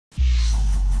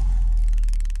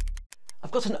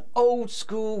I've got an old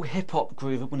school hip hop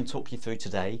groove I want to talk you through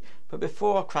today, but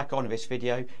before I crack on with this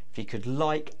video, if you could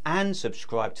like and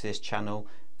subscribe to this channel,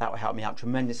 that will help me out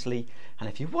tremendously. And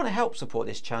if you want to help support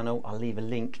this channel, I'll leave a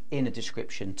link in the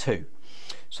description too.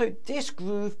 So this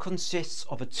groove consists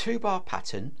of a 2-bar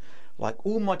pattern. Like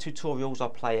all my tutorials, I'll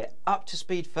play it up to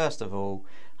speed first of all,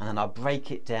 and then I'll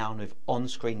break it down with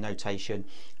on-screen notation,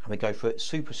 and we go through it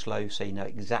super slow so you know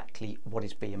exactly what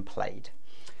is being played.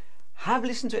 Have a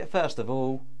listen to it first of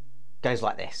all. Goes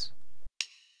like this.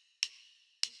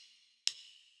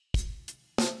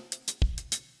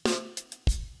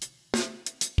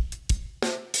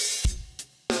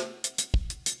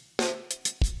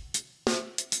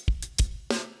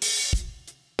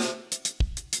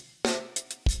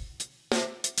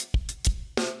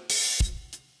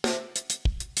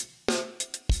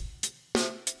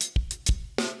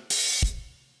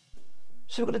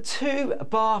 So we've got a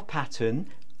 2-bar pattern,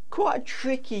 quite a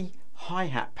tricky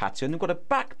hi-hat pattern. We've got a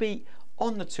backbeat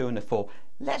on the 2 and the 4.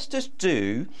 Let's just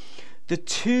do the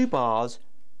 2 bars,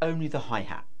 only the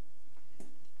hi-hat.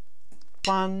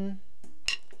 1,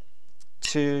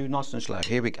 2, nice and slow.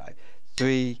 Here we go.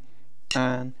 3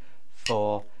 and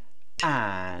 4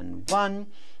 and 1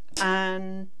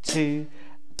 and 2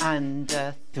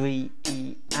 and 3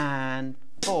 and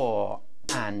 4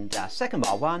 and second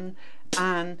bar 1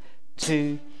 and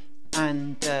 2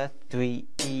 and 3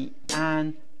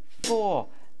 and 4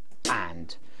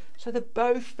 and. So they're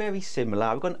both very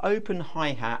similar. We've got an open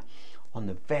hi-hat on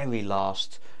the very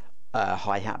last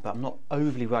hi-hat, but I'm not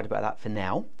overly worried about that for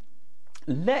now.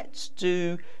 Let's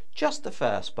do just the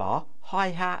first bar,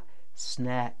 hi-hat,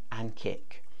 snare and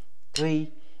kick.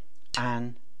 3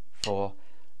 and 4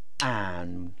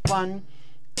 and 1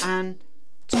 and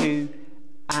 2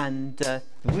 and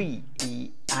 3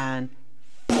 and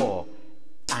 4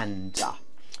 and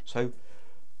so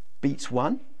beats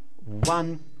 1,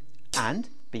 1 and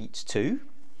beats 2,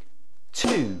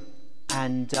 2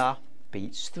 and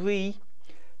beats 3,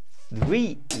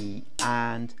 3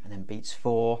 and then beats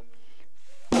 4,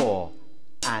 4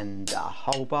 and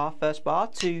whole bar, first bar,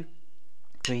 2,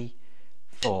 3,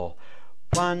 4,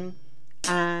 1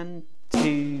 and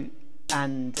 2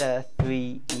 and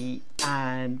 3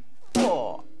 and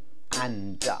 4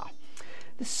 and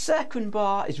the second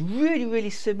bar is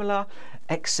really similar,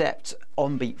 except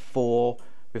on beat 4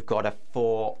 we've got a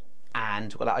 4 and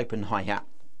we've got that open hi-hat,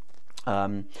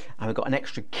 and we've got an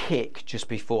extra kick just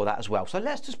before that as well. So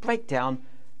let's just break down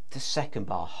the second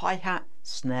bar, hi-hat,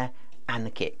 snare and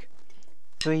the kick.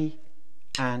 3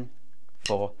 and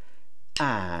 4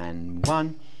 and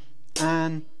 1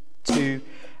 and 2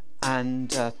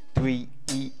 and 3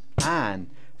 and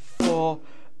 4,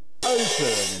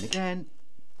 open, and again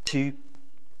 2,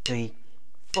 3,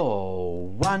 4,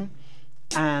 1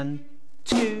 and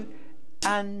 2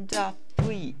 and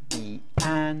 3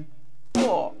 and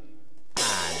 4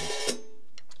 and.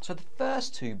 So the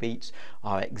first 2 beats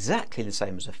are exactly the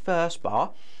same as the first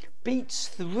bar. Beats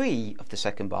 3 of the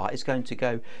second bar is going to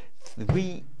go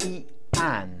 3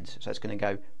 and. So it's going to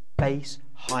go bass,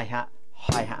 hi-hat,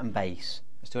 hi-hat and bass.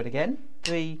 Let's do it again.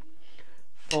 3,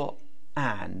 4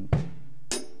 and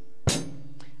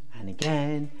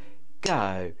again.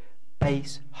 Go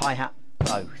bass, hi-hat,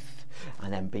 both,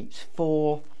 and then beats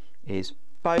 4 is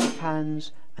both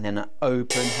hands and then an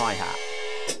open hi-hat,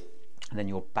 and then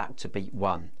you're back to beat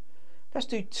 1. Let's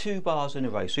do 2 bars in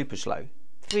a row super slow.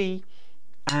 3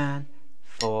 and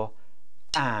 4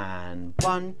 and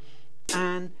 1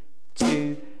 and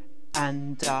 2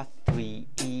 and 3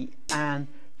 and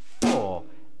 4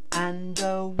 and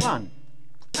 1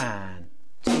 and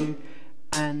 2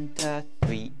 and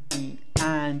 3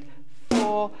 and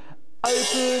 4,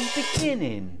 open,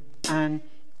 beginning, and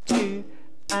 2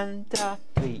 and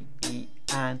 3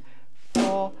 and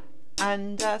 4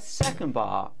 and second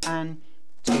bar, and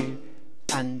 2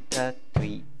 and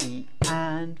 3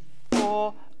 and 4,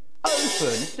 open.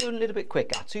 Let's do it a little bit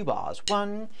quicker. 2 bars,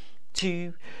 1,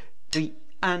 2, 3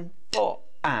 and 4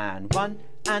 and 1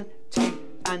 and 2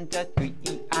 and 3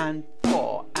 and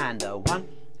 4 and 1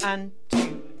 and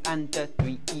 2 and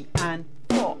 3 and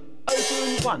 4,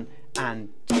 open, 1 and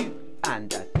 2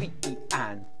 and 3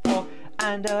 and 4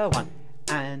 and 1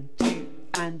 and 2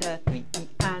 and 3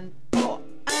 and 4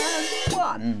 and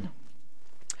 1.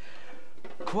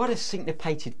 Quite a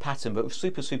syncopated pattern, but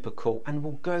super cool, and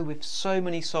will go with so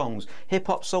many songs, hip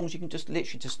hop songs. You can just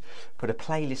literally just put a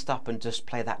playlist up and just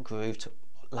play that groove to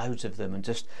loads of them and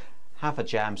just have a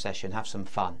jam session, have some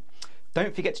fun.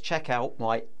 Don't forget to check out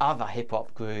my other hip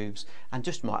hop grooves and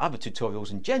just my other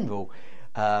tutorials in general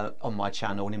on my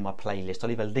channel and in my playlist. I'll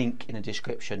leave a link in the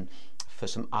description for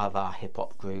some other hip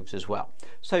hop grooves as well.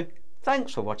 So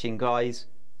Thanks for watching, guys.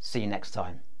 See you next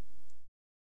time.